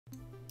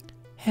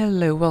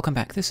Hello, welcome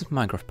back. This is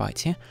Minecraft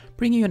Bytes here,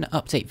 bringing you an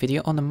update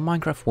video on the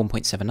Minecraft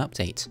 1.7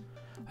 update.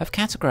 I've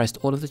categorized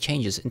all of the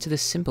changes into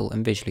this simple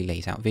and visually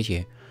laid out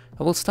video.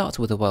 I will start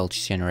with the world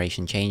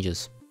generation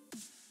changes.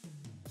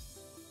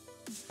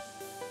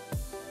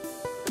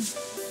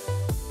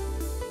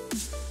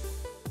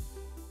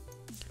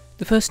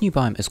 The first new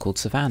biome is called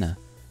Savannah.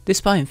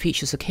 This biome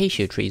features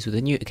acacia trees with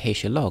a new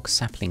acacia log,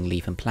 sapling,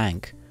 leaf and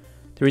plank.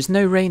 There is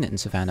no rain in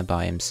savanna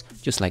biomes,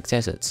 just like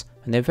deserts,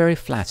 and they're very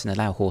flat and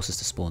allow horses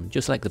to spawn,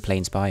 just like the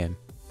plains biome.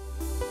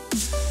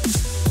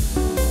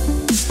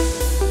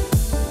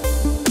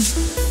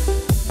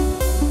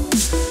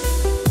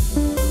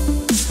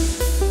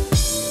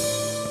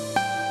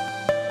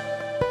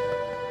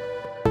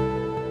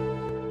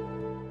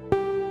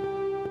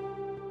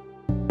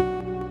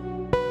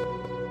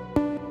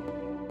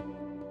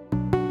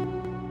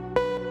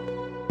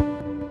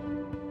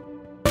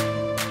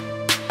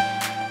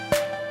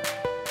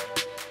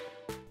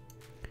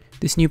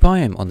 This new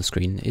biome on the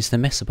screen is the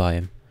Mesa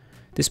biome.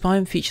 This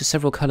biome features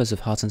several colours of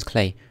hardened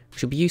clay,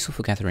 which will be useful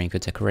for gathering for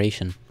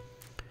decoration.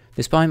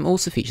 This biome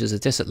also features a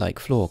desert-like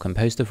floor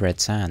composed of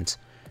red sand.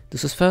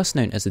 This was first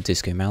known as the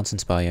Disco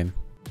Mountains biome.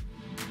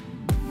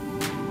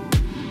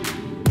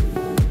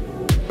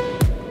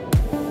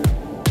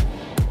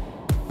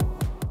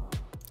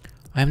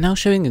 I am now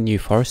showing the new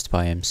forest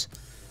biomes.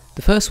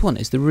 The first one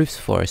is the roofs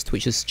forest,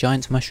 which has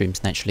giant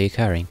mushrooms naturally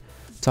occurring,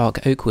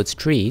 dark oak woods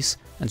trees,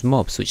 and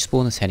mobs which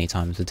spawn at any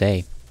time of the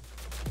day.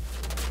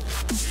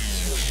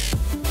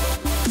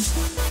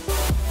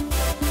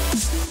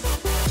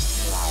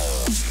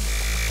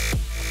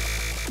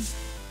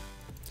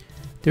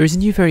 There is a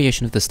new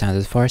variation of the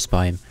standard forest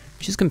biome,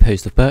 which is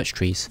composed of birch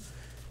trees.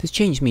 This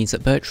change means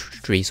that birch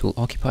trees will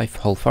occupy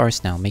whole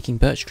forests now, making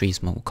birch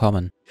trees more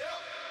common.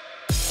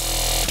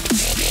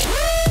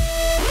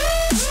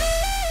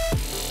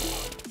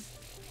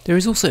 There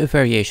is also a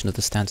variation of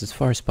the standard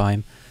forest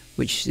biome,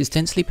 which is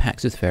densely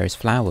packed with various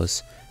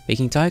flowers,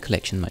 making dye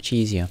collection much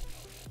easier,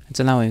 and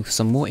allowing for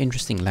some more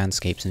interesting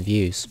landscapes and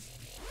views.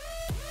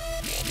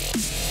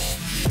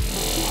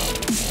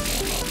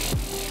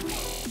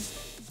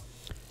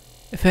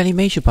 A fairly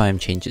major biome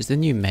change is the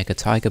new Mega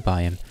Taiga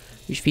biome,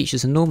 which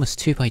features enormous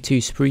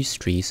 2x2 spruce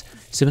trees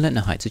similar in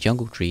height to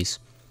jungle trees.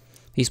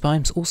 These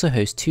biomes also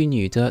host two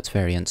new dirt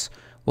variants,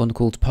 one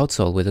called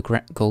Poizon with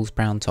a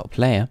gold-brown top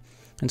layer,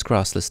 and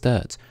grassless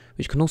dirt,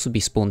 which can also be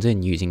spawned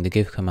in using the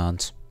give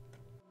command.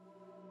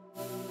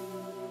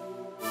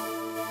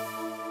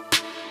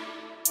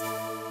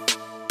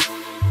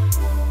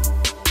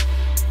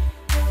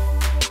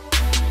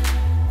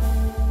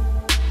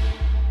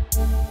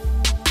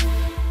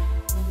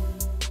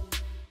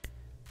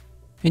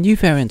 A new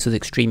variant of the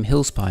Extreme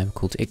Hills biome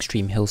called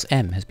Extreme Hills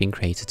M has been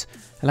created,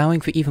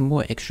 allowing for even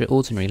more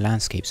extraordinary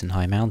landscapes and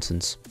high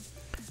mountains.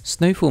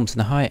 Snow forms in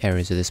the higher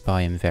areas of this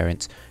biome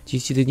variant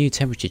due to the new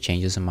temperature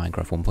changes in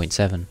Minecraft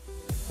 1.7.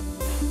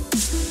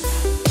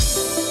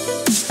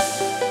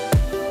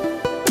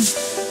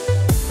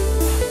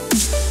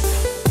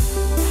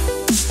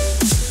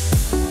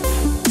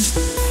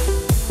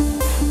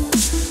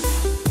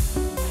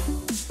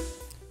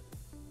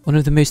 One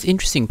of the most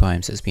interesting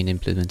biomes that has been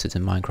implemented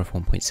in Minecraft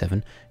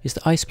 1.7 is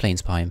the Ice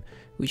Plains biome,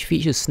 which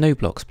features snow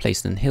blocks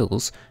placed in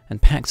hills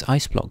and packed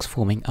ice blocks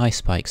forming ice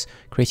spikes,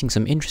 creating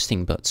some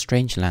interesting but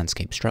strange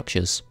landscape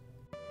structures.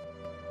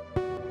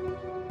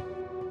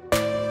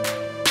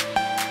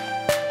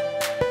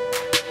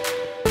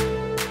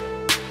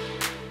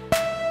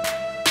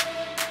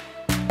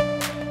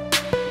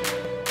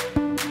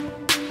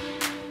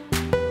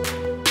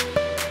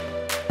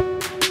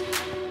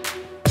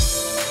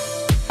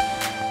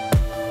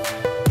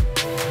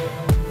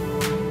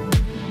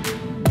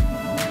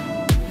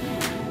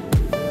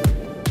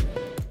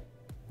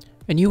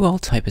 A new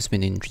world type has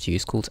been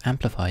introduced called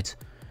Amplified.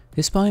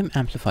 This biome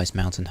amplifies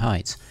mountain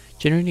heights,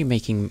 generally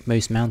making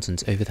most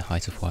mountains over the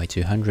height of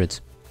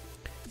Y200.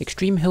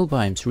 Extreme hill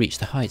biomes reach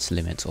the heights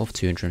limit of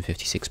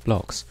 256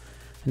 blocks,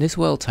 and this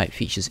world type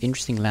features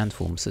interesting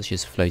landforms such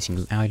as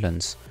floating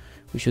islands,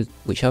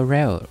 which are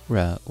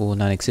rare or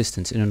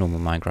non-existent in a normal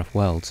Minecraft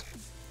world.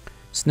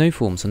 Snow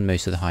forms on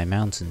most of the high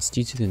mountains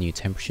due to the new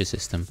temperature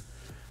system.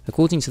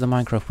 According to the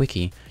Minecraft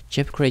wiki,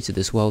 Jeb created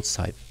this world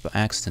type by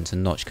accident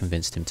and Notch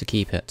convinced him to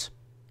keep it.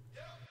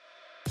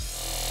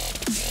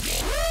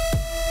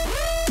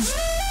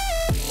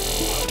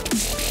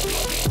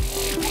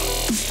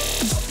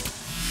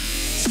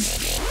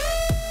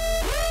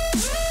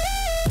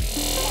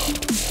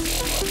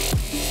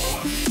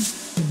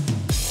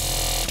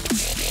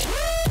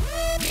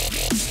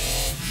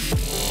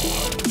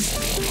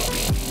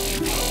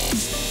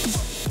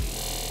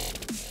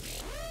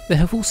 There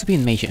have also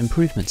been major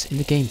improvements in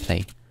the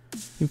gameplay.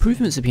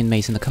 Improvements have been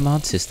made in the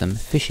command system,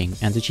 fishing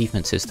and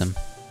achievement system.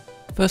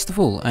 First of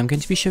all, I'm going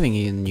to be showing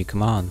you the new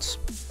commands.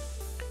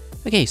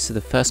 Okay, so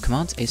the first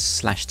command is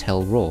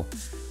 /tell_raw,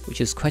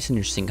 which is quite an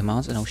interesting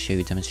command, and I'll show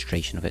you a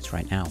demonstration of it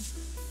right now.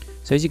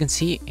 So as you can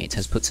see, it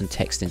has put some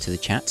text into the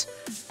chat,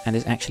 and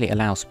it actually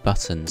allows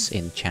buttons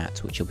in chat,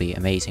 which will be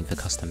amazing for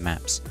custom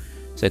maps.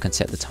 So you can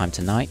set the time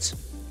to night,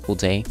 all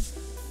day,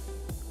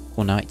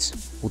 all night,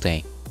 all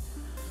day.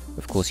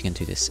 Of course you can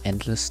do this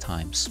endless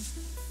times.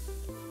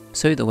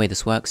 So the way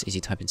this works is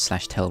you type in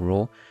 /tell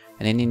raw,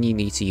 and then you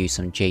need to use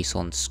some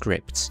JSON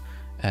scripts.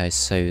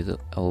 So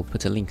I'll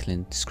put a link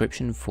in the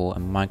description for a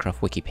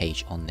Minecraft wiki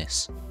page on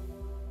this.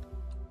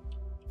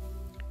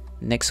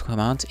 Next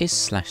command is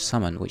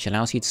 /summon, which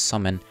allows you to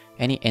summon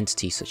any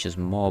entity such as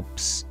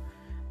mobs,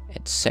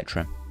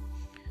 etc.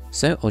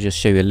 So I'll just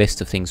show you a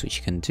list of things which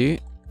you can do.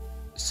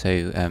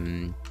 So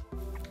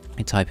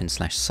I type in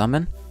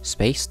 /summon,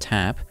 space,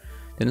 tab,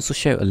 then this will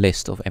show a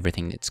list of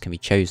everything that can be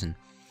chosen.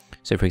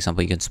 So for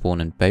example, you can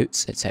spawn in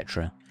boats,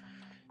 etc.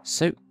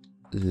 So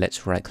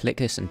let's right click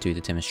this and do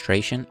the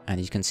demonstration,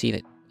 and you can see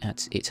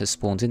that it has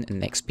spawned in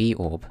an XP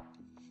orb.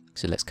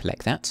 So let's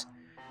collect that,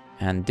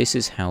 and this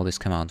is how this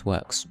command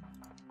works.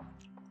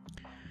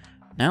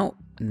 Now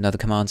another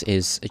command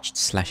is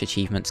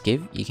 /achievements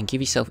give. You can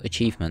give yourself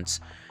achievements,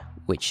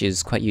 which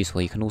is quite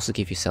useful. You can also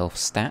give yourself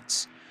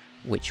stats,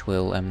 which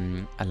will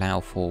allow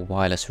for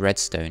wireless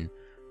redstone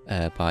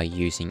by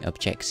using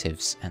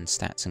objectives and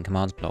stats and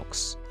command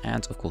blocks,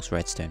 and of course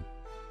redstone.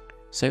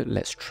 So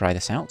let's try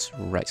this out.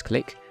 Right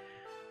click,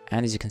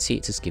 and as you can see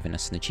it has given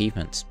us an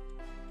achievement.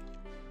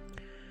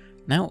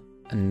 Now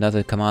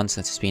another command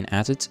that has been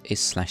added is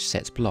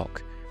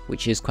 /setBlock,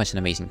 which is quite an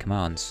amazing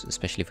command,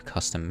 especially for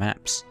custom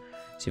maps.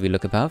 So if you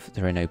look above,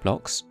 there are no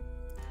blocks.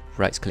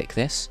 Right click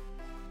this,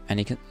 and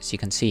as you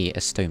can see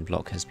a stone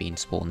block has been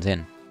spawned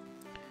in.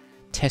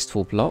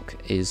 Testful block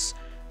is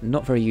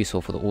not very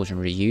useful for the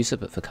ordinary user,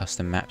 but for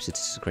custom maps it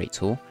is a great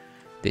tool.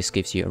 This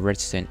gives you a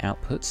redstone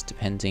output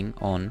depending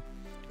on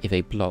if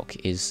a block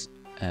is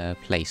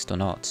placed or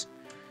not.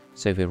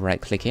 So if we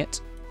right click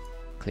it,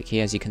 click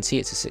here, as you can see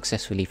it has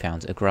successfully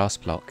found a grass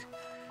block.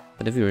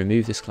 But if we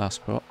remove this grass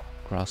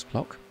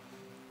block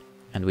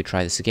and we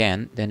try this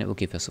again, then it will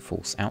give us a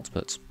false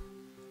output.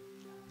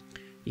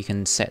 You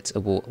can set a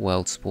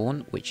world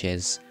spawn, which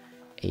is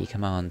a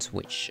command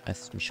which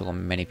I'm sure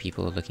many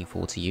people are looking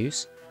forward to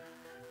use.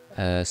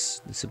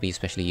 This will be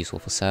especially useful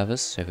for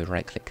servers, so if we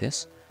right click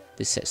this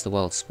sets the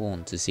world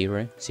spawn to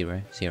 0,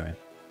 0, 0.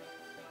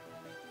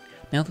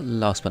 Now the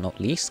last but not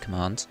least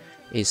command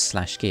is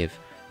 /give.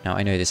 Now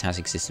I know this has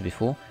existed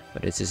before,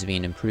 but it has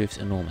been improved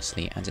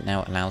enormously, and it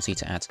now allows you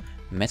to add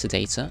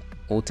metadata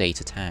or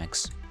data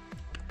tags.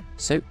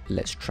 So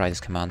let's try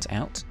this command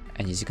out,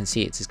 and as you can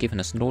see it has given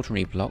us an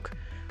ordinary block,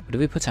 but if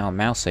we put our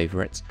mouse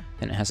over it,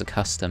 then it has a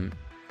custom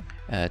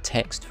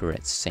text for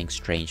it saying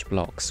strange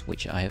blocks,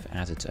 which I have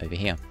added over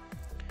here.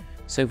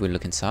 So if we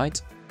look inside,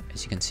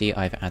 as you can see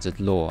I've added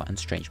lore and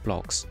strange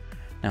blocks.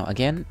 Now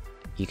again,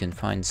 you can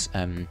find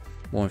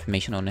more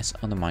information on this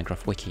on the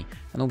Minecraft wiki,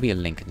 and there'll be a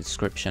link in the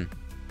description.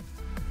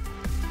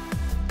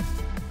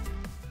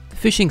 The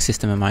fishing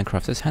system in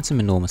Minecraft has had some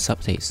enormous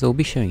updates, so I'll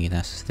be showing you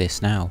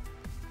this now.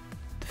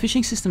 The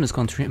fishing system has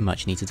gone through a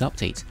much needed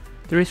update.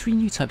 There are 3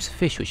 new types of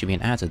fish which have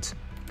been added.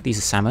 These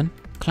are salmon,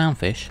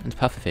 clownfish and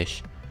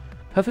pufferfish.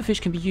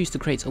 Pufferfish can be used to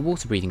create a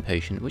water breathing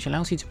potion which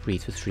allows you to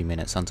breathe for 3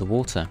 minutes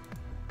underwater.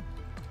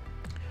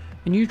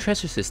 A new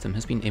treasure system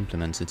has been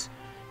implemented.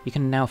 You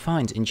can now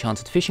find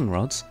enchanted fishing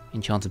rods,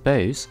 enchanted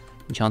bows,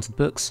 enchanted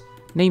books,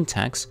 name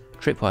tags,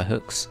 tripwire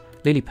hooks,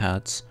 lily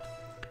pads,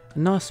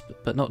 and last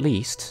but not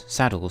least,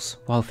 saddles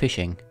while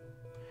fishing.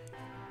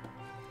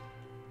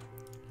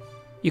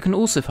 You can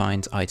also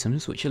find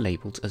items which are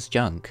labelled as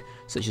junk,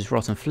 such as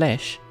rotten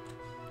flesh,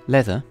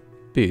 leather,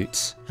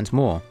 boots, and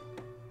more.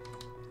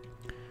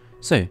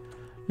 So,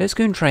 let's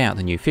go and try out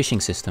the new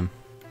fishing system.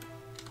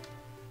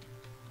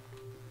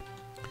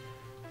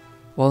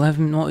 While there have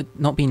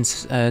not been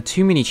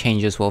too many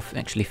changes while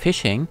actually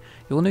fishing,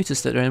 you will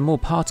notice that there are more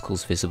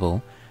particles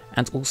visible,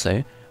 and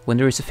also, when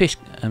there is a fish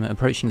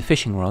approaching the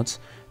fishing rods,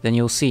 then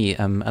you'll see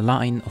a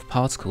line of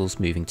particles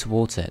moving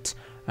towards it,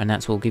 and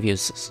that will give you a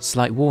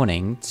slight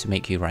warning to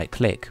make you right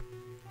click.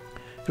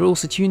 There are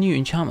also 2 new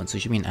enchantments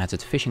which have been added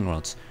to fishing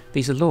rods.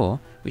 These are lore,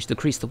 which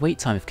decrease the wait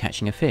time of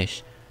catching a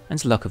fish,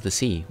 and luck of the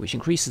sea, which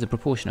increases the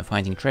proportion of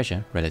finding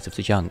treasure relative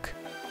to junk.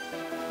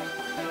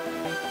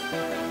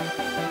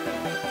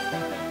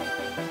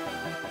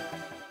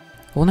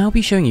 We'll now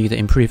be showing you the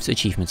improved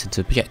achievements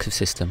into the objective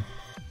system.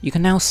 You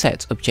can now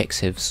set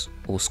objectives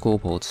or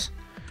scoreboards.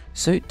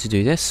 So to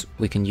do this,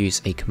 we can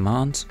use a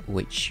command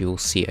which you'll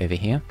see over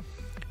here,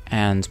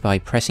 and by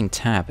pressing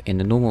tab in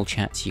the normal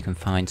chat you can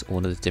find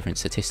all of the different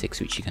statistics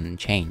which you can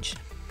change.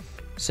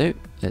 So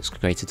let's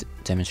create a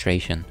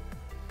demonstration.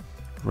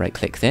 Right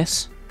click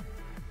this,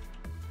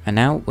 and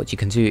now what you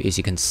can do is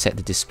you can set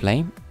the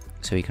display.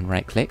 So you can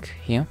right click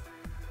here,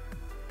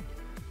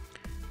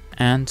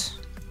 and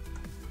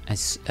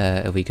as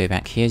we go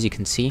back here, as you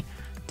can see,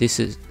 this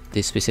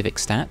specific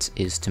stat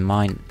is to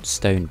mine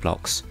stone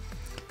blocks.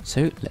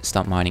 So let's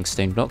start mining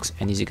stone blocks,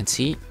 and as you can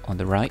see on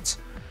the right,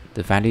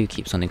 the value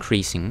keeps on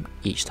increasing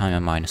each time I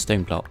mine a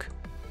stone block.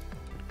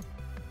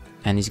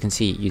 And as you can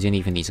see, you don't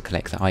even need to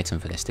collect the item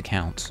for this to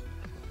count.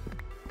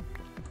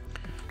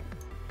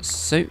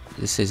 So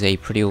this is a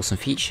pretty awesome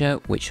feature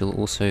which will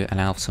also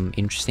allow some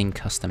interesting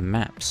custom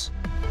maps.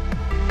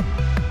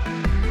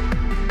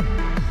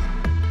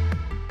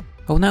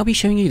 I will now be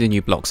showing you the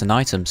new blocks and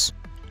items.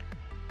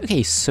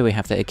 Okay, so we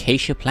have the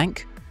acacia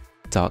plank,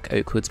 dark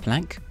oakwood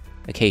plank,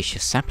 acacia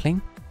sapling,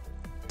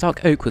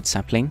 dark oakwood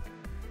sapling,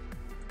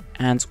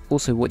 and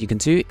also what you can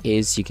do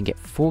is you can get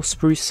 4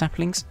 spruce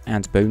saplings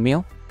and bone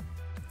meal.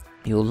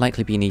 You'll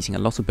likely be needing a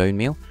lot of bone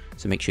meal,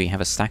 so make sure you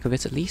have a stack of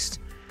it at least.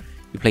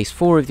 You place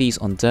 4 of these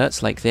on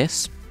dirt like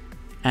this,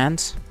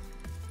 and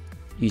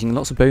using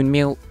lots of bone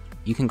meal,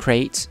 you can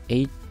create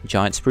a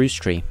giant spruce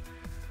tree.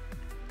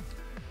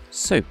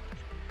 So,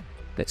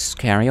 let's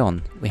carry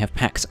on. We have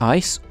packed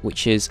ice,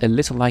 which is a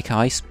little like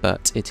ice,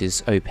 but it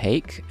is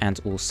opaque, and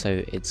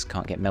also it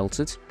can't get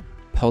melted.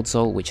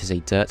 Poizon, which is a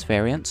dirt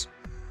variant.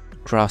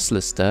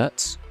 Grassless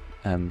dirt,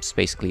 so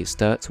basically it's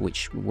dirt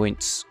which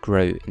won't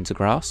grow into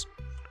grass.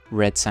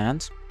 Red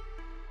sand.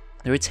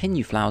 There are 10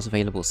 new flowers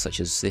available, such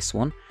as this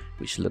one,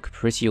 which look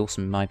pretty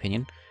awesome in my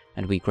opinion,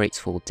 and will be great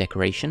for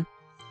decoration.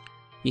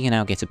 You can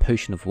now get a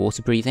potion of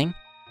water breathing,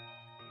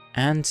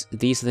 and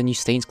these are the new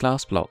stained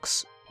glass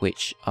blocks,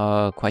 which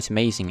are quite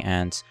amazing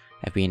and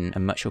have been a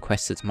much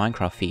requested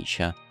Minecraft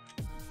feature.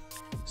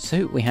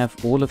 So we have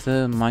all of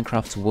the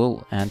Minecraft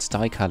wool and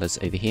dye colours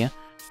over here,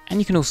 and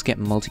you can also get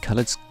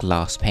multicoloured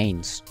glass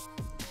panes.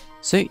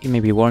 So you may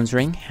be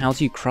wondering, how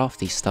do you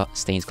craft these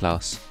stained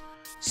glass?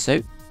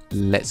 So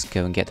let's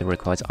go and get the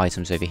required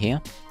items over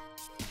here,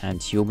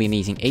 and you'll be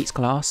needing 8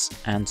 glass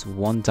and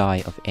 1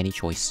 dye of any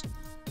choice.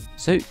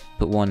 So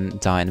put 1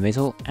 dye in the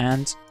middle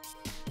and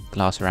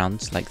glass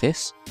around like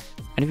this,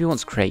 and if you want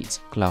to create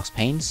glass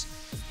panes,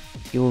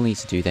 you will need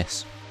to do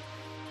this.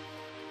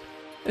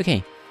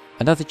 Okay,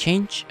 another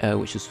change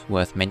which is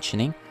worth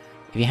mentioning: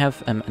 if you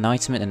have an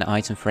item in an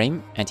item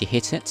frame and you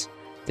hit it,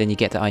 then you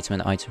get the item in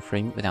the item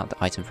frame without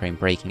the item frame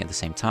breaking at the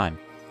same time.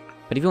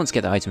 But if you want to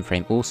get the item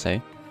frame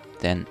also,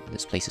 then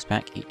let's place this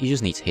back, you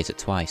just need to hit it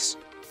twice.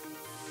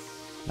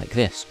 Like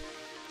this.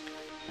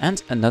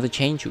 And another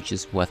change which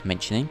is worth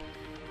mentioning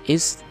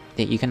is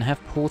that you can have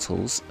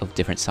portals of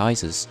different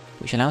sizes,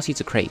 which allows you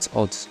to create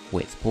odd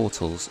width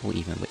portals or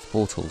even width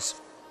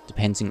portals,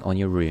 depending on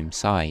your room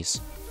size.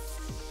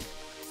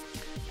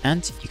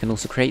 And you can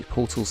also create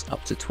portals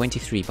up to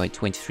 23 by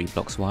 23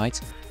 blocks wide,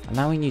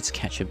 allowing you to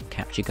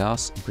capture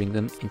gas and bring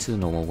them into the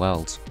normal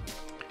world,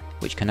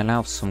 which can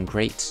allow some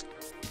great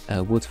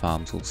wood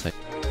farms also.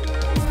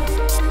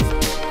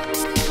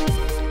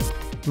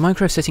 The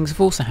Minecraft settings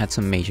have also had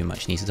some major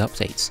much needed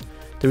updates.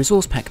 The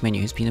resource pack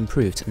menu has been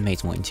improved and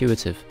made more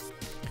intuitive.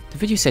 The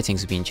video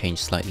settings have been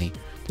changed slightly.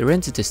 The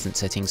render distance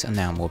settings are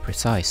now more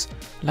precise,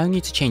 allowing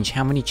you to change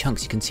how many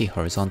chunks you can see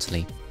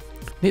horizontally.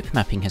 MIP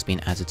mapping has been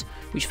added,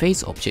 which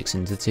fades objects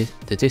in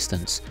the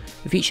distance.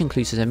 The feature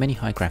includes many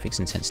high graphics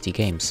intensity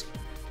games.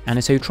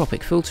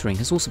 Anisotropic filtering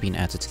has also been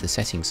added to the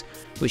settings,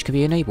 which can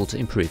be enabled to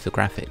improve the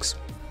graphics.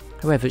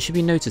 However, it should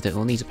be noted that it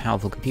will need a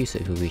powerful computer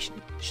if we wish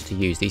to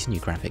use these new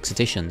graphics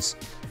additions.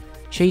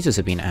 Shaders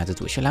have been added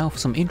which allow for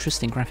some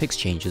interesting graphics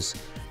changes.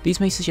 These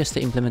may suggest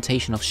the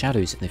implementation of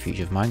shadows in the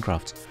future of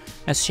Minecraft,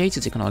 as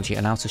shader technology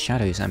allows for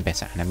shadows and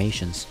better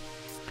animations.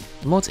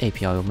 The Mods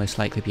API will most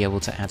likely be able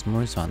to add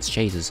more advanced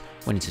shaders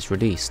when it is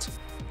released.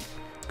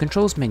 The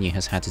Controls menu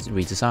has had a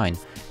redesign,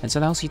 and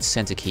allows you to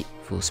set a key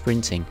for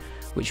sprinting,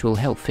 which will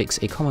help fix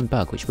a common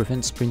bug which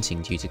prevents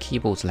sprinting due to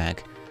keyboard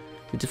lag.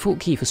 The default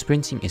key for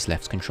sprinting is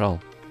left control.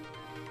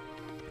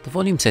 The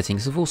volume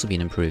settings have also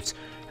been improved,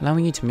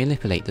 allowing you to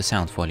manipulate the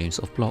sound volumes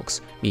of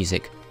blocks,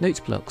 music,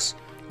 note blocks,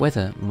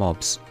 weather,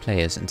 mobs,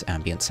 players and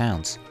ambient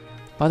sounds.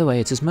 By the way,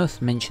 it is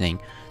worth mentioning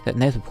that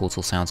nether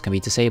portal sounds can be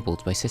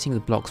disabled by setting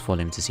the block's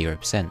volume to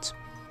 0%.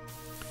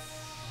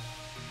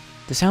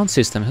 The sound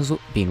system has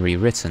been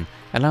rewritten,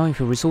 allowing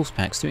for resource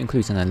packs to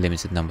include an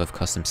unlimited number of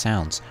custom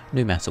sounds,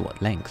 no matter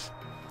what length.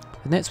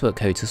 The network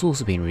code has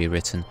also been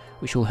rewritten,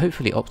 which will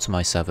hopefully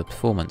optimize server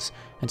performance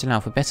and allow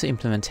for better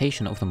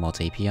implementation of the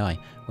mod API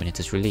when it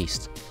is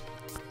released.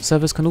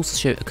 Servers can also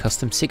show a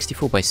custom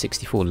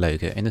 64x64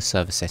 logo in the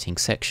server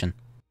settings section.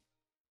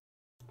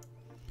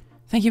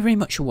 Thank you very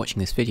much for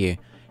watching this video.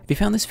 If you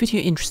found this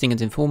video interesting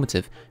and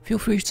informative, feel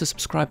free to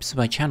subscribe to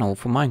my channel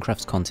for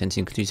Minecraft content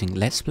including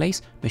Let's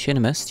Plays,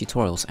 machinimas,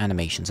 tutorials,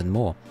 animations and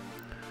more.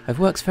 I've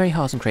worked very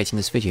hard on creating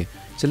this video,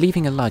 so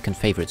leaving a like and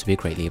favourite would be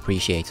greatly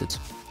appreciated.